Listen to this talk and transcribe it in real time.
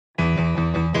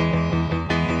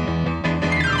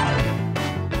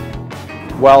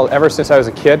Well, ever since I was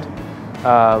a kid,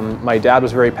 my dad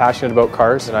was very passionate about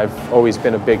cars, and I've always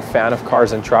been a big fan of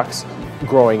cars and trucks.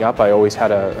 Growing up, I always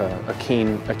had a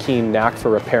keen knack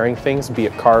for repairing things, be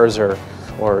it cars or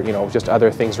just other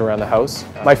things around the house.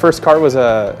 My first car was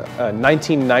a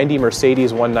 1990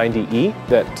 Mercedes 190E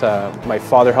that my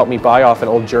father helped me buy off an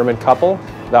old German couple.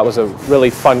 That was a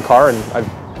really fun car, and I've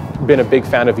been a big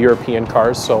fan of European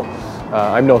cars, so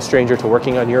I'm no stranger to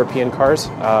working on European cars.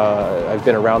 I've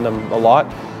been around them a lot,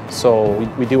 so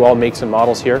we do all makes and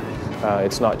models here.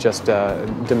 It's not just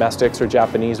domestics or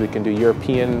Japanese. We can do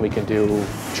European, we can do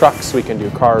trucks, we can do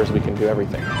cars, we can do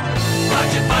everything.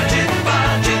 Budget, budget, budget.